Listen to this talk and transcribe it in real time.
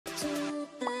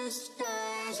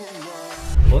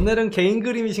오늘은 개인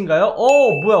그림이신가요?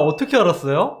 뭐야 어떻게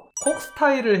알았어요?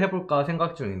 콕스타일을 해볼까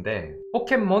생각 중인데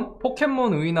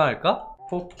포켓몬 의인화할까?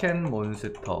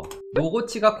 포켓몬스터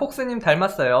노고치가 콕스님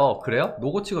닮았어요. 그래요?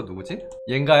 노고치가 누구지?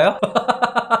 얘인가요?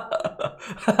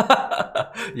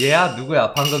 얘야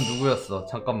누구야? 방금 누구였어?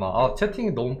 잠깐만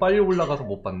채팅이 너무 빨리 올라가서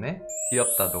못 봤네?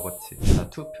 귀엽다 노고치. 자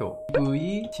투표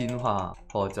V 진화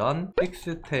버전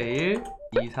픽스테일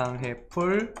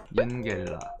이상해풀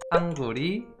윤겔라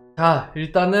한구리. 자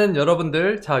일단은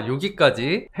여러분들 자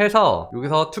여기까지 해서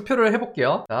여기서 투표를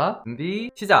해볼게요. 자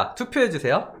준비 시작.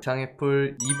 투표해주세요.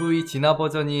 이상해풀 EV 진화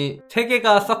버전이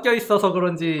 3개가 섞여 있어서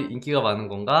그런지 인기가 많은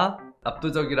건가?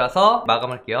 압도적이라서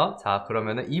마감할게요. 자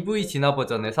그러면은 EV 진화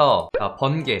버전에서 자,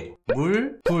 번개,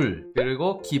 물, 불,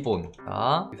 그리고 기본.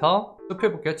 자 여기서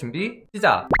투표해볼게요. 준비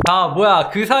시작. 자 뭐야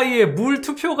그 사이에 물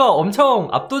투표가 엄청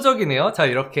압도적이네요. 자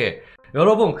이렇게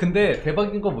여러분 근데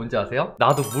대박인 거 뭔지 아세요?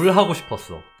 나도 물 하고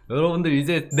싶었어. 여러분들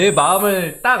이제 내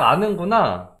마음을 딱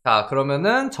아는구나. 자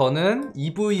그러면은 저는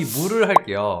EV 물을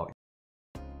할게요.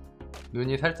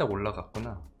 눈이 살짝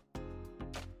올라갔구나.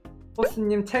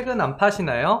 호스님 책은 안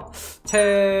파시나요?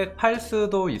 책 팔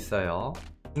수도 있어요.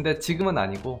 근데 지금은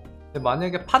아니고 근데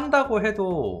만약에 판다고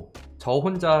해도 저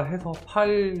혼자 해서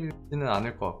팔지는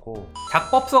않을 것 같고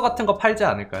작법서 같은 거 팔지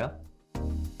않을까요?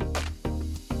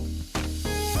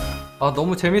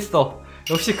 너무 재밌어.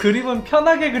 역시 그림은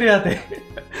편하게 그려야 돼.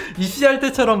 입시할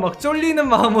때처럼 막 쫄리는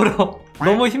마음으로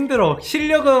너무 힘들어.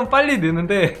 실력은 빨리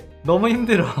느는데 너무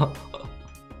힘들어.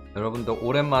 여러분도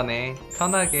오랜만에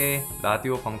편하게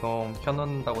라디오 방송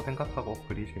켜놓는다고 생각하고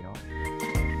그리세요.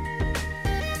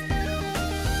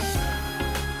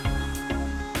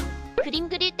 그림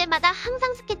그릴 때마다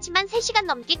항상 스케치만 3시간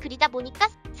넘게 그리다 보니까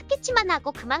스케치만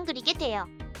하고 그만 그리게 돼요.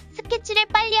 스케치를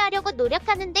빨리 하려고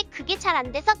노력하는데 그게 잘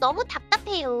안 돼서 너무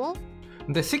답답해요.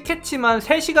 근데 스케치만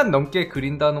 3시간 넘게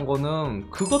그린다는 거는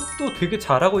그것도 되게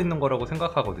잘하고 있는 거라고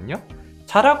생각하거든요.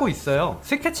 잘하고 있어요.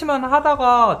 스케치만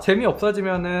하다가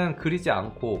재미없어지면은 그리지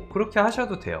않고 그렇게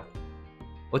하셔도 돼요.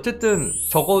 어쨌든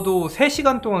적어도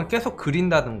 3시간 동안 계속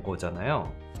그린다는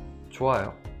거잖아요.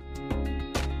 좋아요.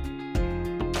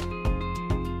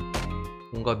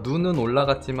 뭔가 눈은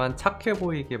올라갔지만 착해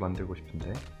보이게 만들고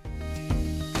싶은데.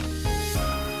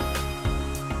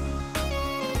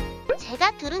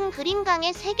 제가 들은 그림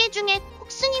강의 3개 중에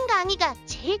콕스님 강의가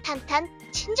제일 탄탄,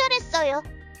 친절했어요.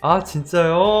 아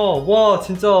진짜요? 와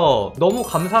진짜 너무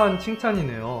감사한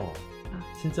칭찬이네요.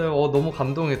 진짜요? 너무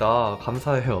감동이다.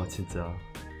 감사해요 진짜.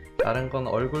 다른 건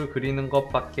얼굴 그리는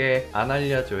것밖에 안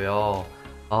알려줘요.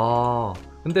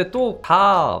 근데 또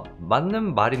다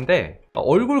맞는 말인데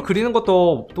얼굴 그리는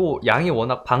것도 또 양이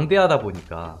워낙 방대하다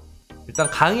보니까 일단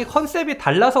강의 컨셉이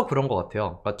달라서 그런 것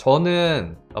같아요. 그러니까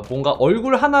저는 뭔가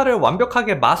얼굴 하나를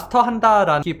완벽하게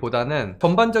마스터한다라는 기보다는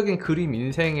전반적인 그림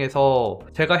인생에서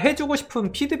제가 해주고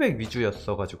싶은 피드백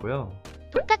위주였어가지고요.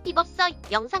 독학기법서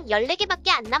영상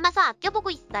 14개밖에 안 남아서 아껴보고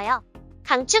있어요.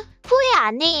 강추 후회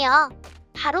안 해요.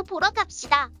 바로 보러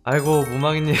갑시다. 아이고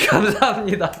무망이님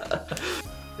감사합니다.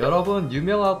 여러분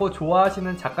유명하고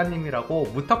좋아하시는 작가님이라고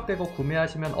무턱대고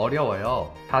구매하시면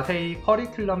어려워요. 자세히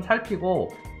커리큘럼 살피고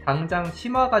당장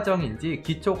심화 과정인지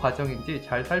기초 과정인지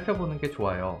잘 살펴보는 게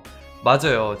좋아요.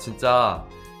 맞아요. 진짜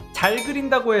잘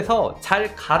그린다고 해서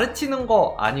잘 가르치는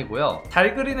거 아니고요.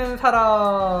 잘 그리는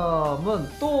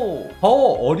사람은 또 더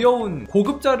어려운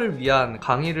고급자를 위한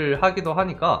강의를 하기도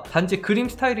하니까 단지 그림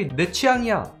스타일이 내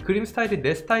취향이야, 그림 스타일이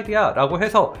내 스타일이야 라고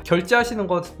해서 결제하시는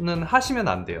거는 하시면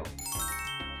안 돼요.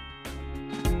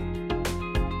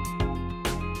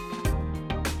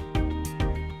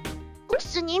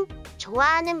 콕스님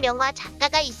좋아하는 명화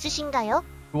작가가 있으신가요?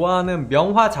 좋아하는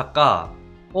명화 작가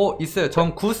있어요.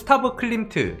 전 구스타브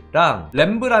클림트랑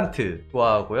렘브란트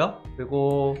좋아하고요.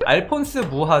 그리고 알폰스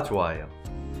무하 좋아해요.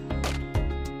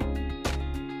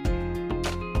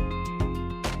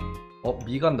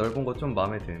 미간 넓은 거 좀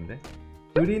마음에 드는데?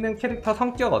 그리는 캐릭터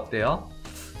성격 어때요?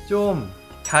 좀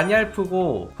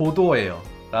가냘프고 도도해요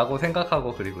라고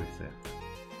생각하고 그리고 있어요.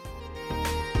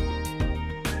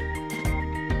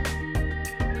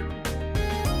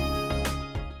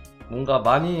 뭔가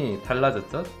많이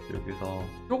달라졌죠? 여기서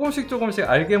조금씩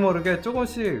알게 모르게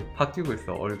조금씩 바뀌고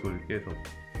있어. 얼굴 계속.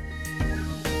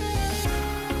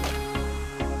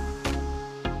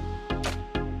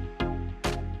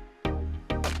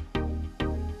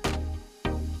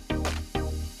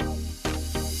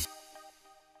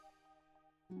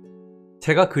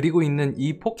 제가 그리고 있는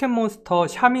이 포켓몬스터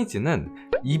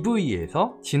샤미드는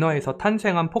EV에서 진화해서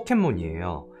탄생한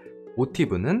포켓몬이에요.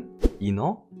 모티브는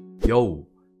인어, 여우,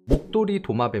 목도리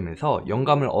도마뱀에서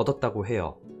영감을 얻었다고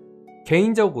해요.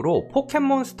 개인적으로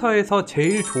포켓몬스터에서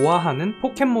제일 좋아하는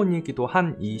포켓몬이기도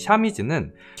한 이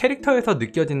샤미드는 캐릭터에서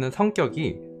느껴지는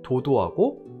성격이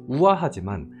도도하고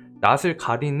우아하지만 낯을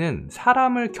가리는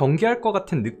사람을 경계할 것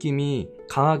같은 느낌이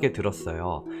강하게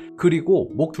들었어요. 그리고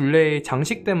목 둘레의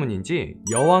장식 때문인지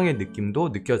여왕의 느낌도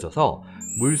느껴져서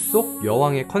물속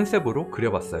여왕의 컨셉으로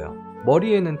그려봤어요.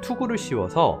 머리에는 투구를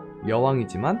씌워서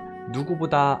여왕이지만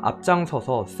누구보다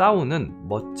앞장서서 싸우는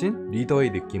멋진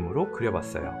리더의 느낌으로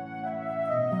그려봤어요.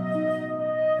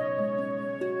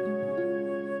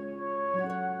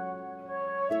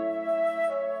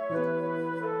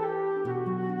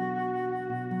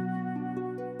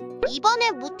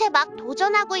 이번에 무태 막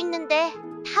도전하고 있는데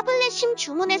타블렛 심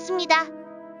주문했습니다.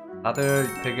 다들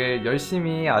되게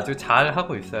열심히 아주 잘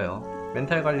하고 있어요.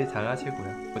 멘탈 관리 잘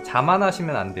하시고요.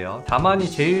 자만하시면 안 돼요. 자만이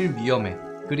제일 위험해.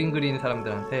 그림 그리는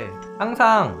사람들한테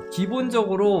항상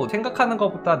기본적으로 생각하는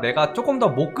것보다 내가 조금 더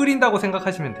못 그린다고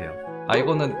생각하시면 돼요. 아,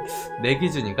 이거는 내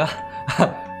기준인가?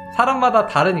 사람마다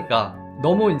다르니까.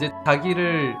 너무 이제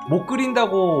자기를 못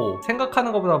그린다고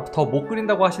생각하는 것보다 더 못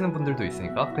그린다고 하시는 분들도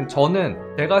있으니까. 근데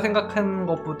저는 제가 생각하는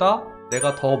것보다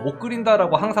내가 더 못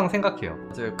그린다라고 항상 생각해요.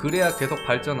 맞아요. 그래야 계속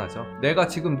발전하죠. 내가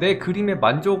지금 내 그림에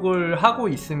만족을 하고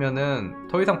있으면은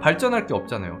더 이상 발전할 게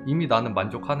없잖아요. 이미 나는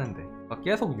만족하는데. 그러니까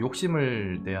계속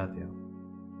욕심을 내야 돼요.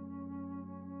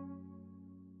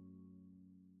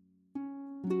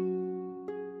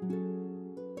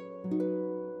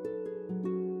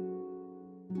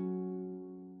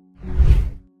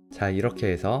 자, 이렇게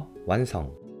해서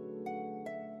완성.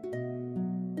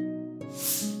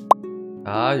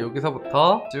 자,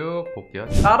 여기서부터 쭉 볼게요.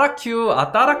 따라큐.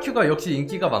 아, 따라큐가 역시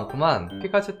인기가 많구만.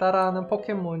 피카츄 따라하는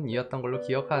포켓몬이었던 걸로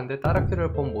기억하는데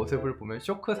따라큐를 본 모습을 보면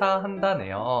쇼크사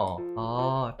한다네요.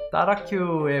 아,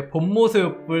 따라큐의 본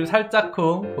모습을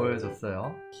살짝쿵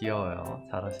보여줬어요. 귀여워요.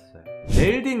 잘하셨어요.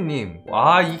 엘디님,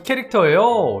 와, 이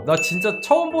캐릭터예요. 나 진짜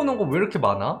처음 보는 거 왜 이렇게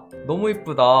많아? 너무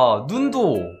이쁘다.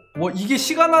 눈도 뭐 이게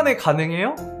시간 안에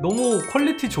가능해요? 너무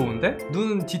퀄리티 좋은데?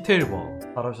 눈 디테일 봐.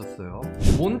 잘하셨어요.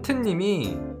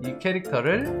 몬트님이 이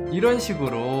캐릭터를 이런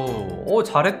식으로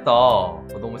잘했다.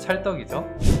 너무 찰떡이죠?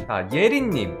 자,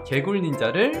 예린님,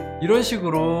 개굴닌자를 이런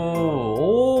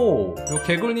식으로 이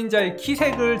개굴닌자의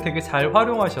키색을 되게 잘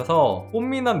활용하셔서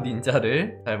꽃미남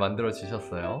닌자를 잘 만들어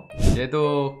주셨어요.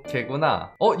 얘도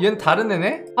개구나. 얘는 다른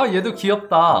애네? 아, 얘도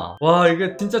귀엽다. 와,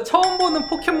 이게 진짜 처음 보는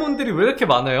포켓몬들이 왜 이렇게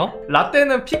많아요?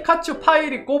 라떼는 피카츄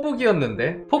파일이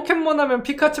꼬북이였는데 포켓몬 하면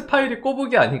피카츄 파일이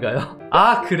꼬북이 아닌가요?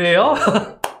 아, 그래요?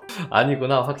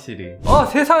 아니구나, 확실히. 아,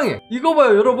 세상에, 이거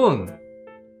봐요 여러분.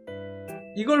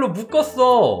 이걸로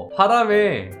묶었어.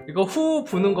 바람에 이거 후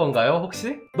부는 건가요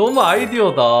혹시? 너무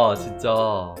아이디어다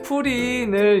진짜.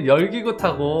 프린을 열기구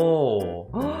타고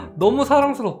너무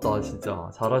사랑스럽다. 진짜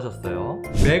잘하셨어요.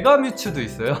 메가뮤츠도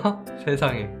있어요.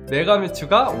 세상에,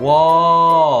 메가뮤츠가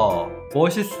와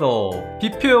멋있어.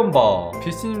 빛 표현 봐.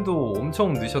 비스님도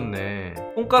엄청 넣으셨네.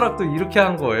 손가락도 이렇게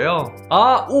한 거예요.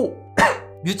 아, 오!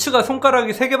 뮤츠가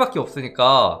손가락이 3개밖에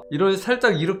없으니까 이런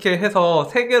살짝 이렇게 해서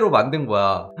 3개로 만든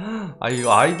거야. 아,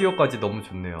 이거 아이디어까지 너무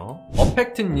좋네요.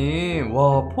 어펙트님,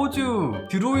 와, 포즈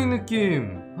드로잉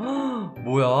느낌.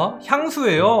 뭐야?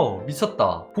 향수예요.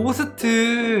 미쳤다.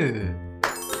 고스트.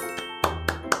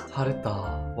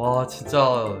 잘했다. 와,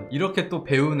 진짜 이렇게 또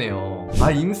배우네요.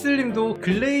 아, 임슬님도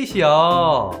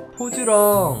글레이시아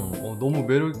포즈랑 너무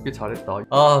매력있게 잘했다.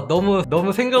 아,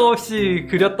 너무 생각 없이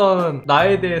그렸던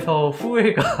나에 대해서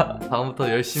후회가.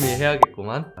 다음부터 열심히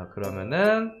해야겠구만. 자,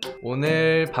 그러면은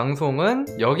오늘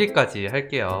방송은 여기까지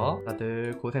할게요.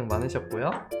 다들 고생 많으셨고요.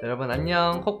 여러분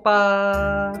안녕.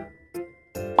 콕빠.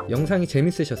 영상이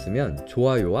재밌으셨으면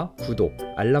좋아요와 구독,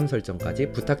 알람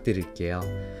설정까지 부탁드릴게요.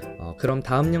 그럼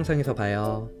다음 영상에서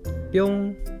봐요.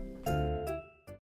 뿅.